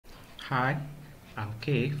Hi, I'm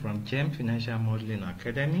Kay from GEM Financial Modeling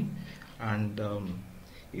Academy, and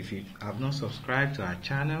if you have not subscribed to our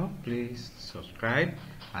channel, please subscribe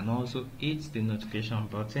and also hit the notification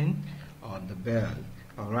button or the bell.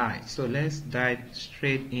 Alright, so let's dive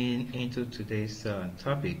straight into today's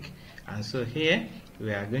topic. And so here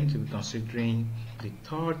we are going to be considering the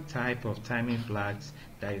third type of timing flags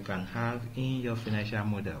that you can have in your financial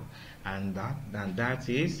model, and that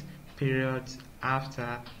is periods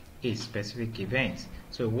after a specific event.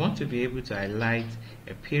 So we want to be able to highlight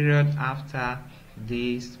a period after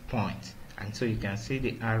this point, and so you can see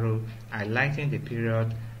the arrow highlighting the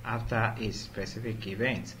period after a specific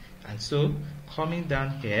event. And so coming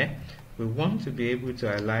down here, we want to be able to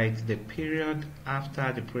highlight the period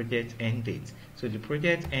after the project end date. So the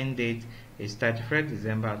project end date is 31st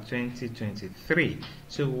December 2023.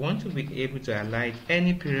 So we want to be able to highlight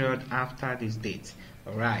any period after this date.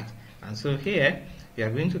 Alright, and so here we are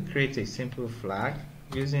going to create a simple flag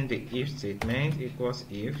using the if statement equals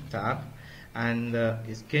if tab, and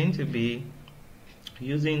it's going to be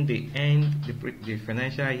using the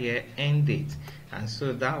financial year end date, and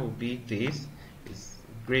so that will be this is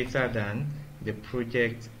greater than the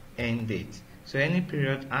project end date. So any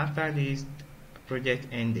period after this project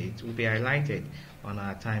end date will be highlighted on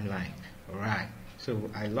our timeline. Alright, so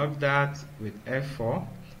I log that with F4,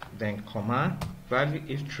 then comma, value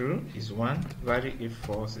if true is 1, value if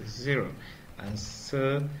false is 0. And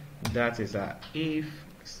so that is our if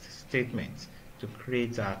statement to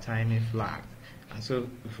create our timing flag. And so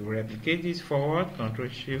if we replicate this forward, Control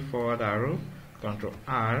Shift forward arrow, Control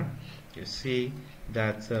R, you see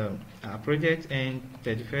that our project end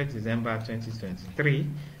 31st December 2023,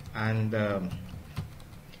 and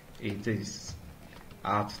it is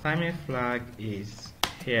our timing flag is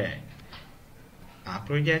here. Our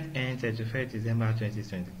project ends 31st December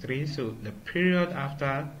 2023, so the period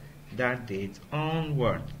after that date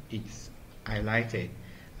onward it's highlighted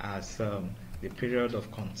as the period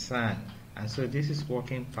of concern, and so this is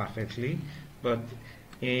working perfectly. But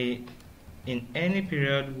in any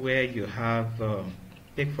period where you have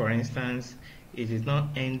take for instance, it is not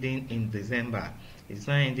ending in December, it's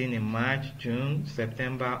not ending in March, June,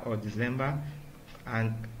 September or December,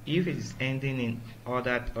 and if it is ending in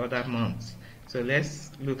other months. So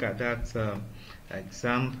let's look at that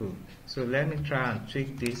example. So let me try and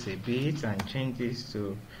tweak this a bit and change this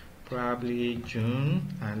to probably June,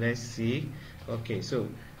 and let's see. Okay, so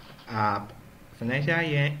financial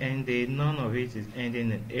year end date, none of it is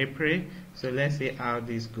ending in April. So let's see how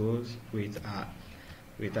this goes with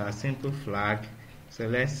our simple flag. So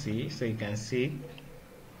let's see. So you can see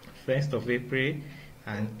 1st of April,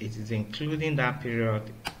 and it is including that period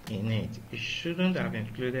in it. It shouldn't have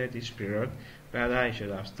included this period, rather it should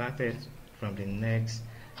have started from the next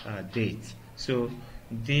date. So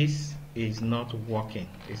this is not working.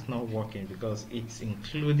 It's not working because it's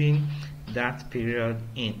including that period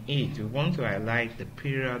in it. We want to highlight the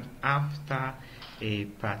period after a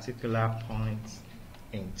particular point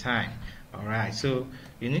in time. Alright, so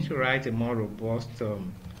you need to write a more robust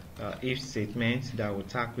if statement that will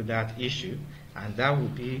tackle that issue, and that will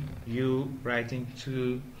be you using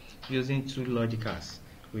two logicals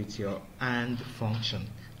with your AND function.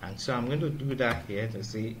 And so I'm going to do that here to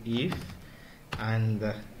say if,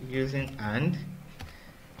 and using AND,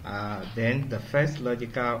 then the first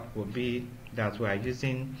logical will be that we are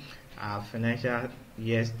using our financial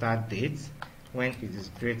year start date when it is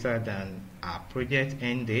greater than our project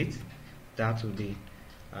end date. That will be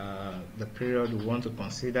the period we want to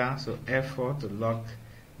consider. So F4 to lock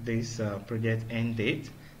this project end date,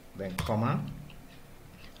 then comma.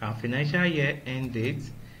 Our financial year end date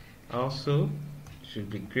also should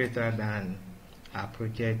be greater than our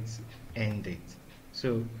project end date.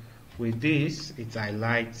 So with this, it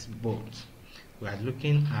highlights both. We are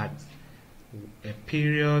looking at a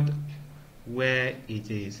period where it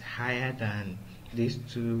is higher than these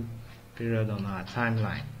two periods on our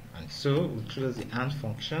timeline. And so we close the AND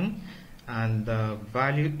function, and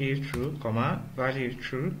value if true, comma, value if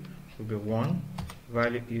true will be 1,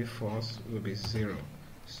 value if false will be 0.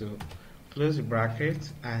 So close the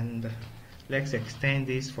bracket, and let's extend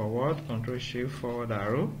this forward, Control Shift forward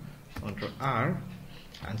arrow, Control R,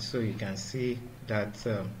 and so you can see that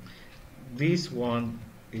this one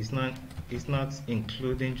is not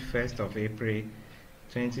including 1st of April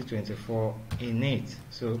 2024 in it.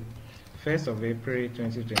 So 1st of April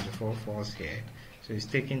 2024 falls here. So it's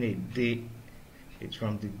taking a day. It's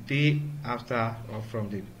from the day after, or from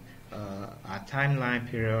the our timeline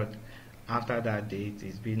period after that date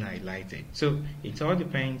is being highlighted. So it all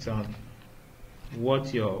depends on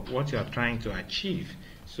what you're trying to achieve.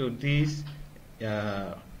 So this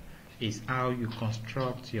is how you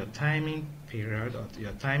construct your timing period or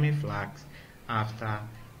your timing flags after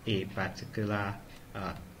a particular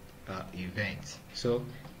event. So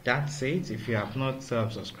that's it. If you have not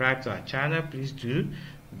subscribed to our channel, please do.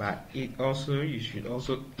 But you should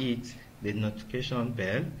also hit the notification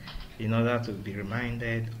bell in order to be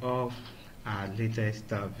reminded of our latest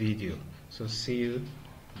video. So see you.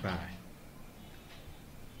 Bye.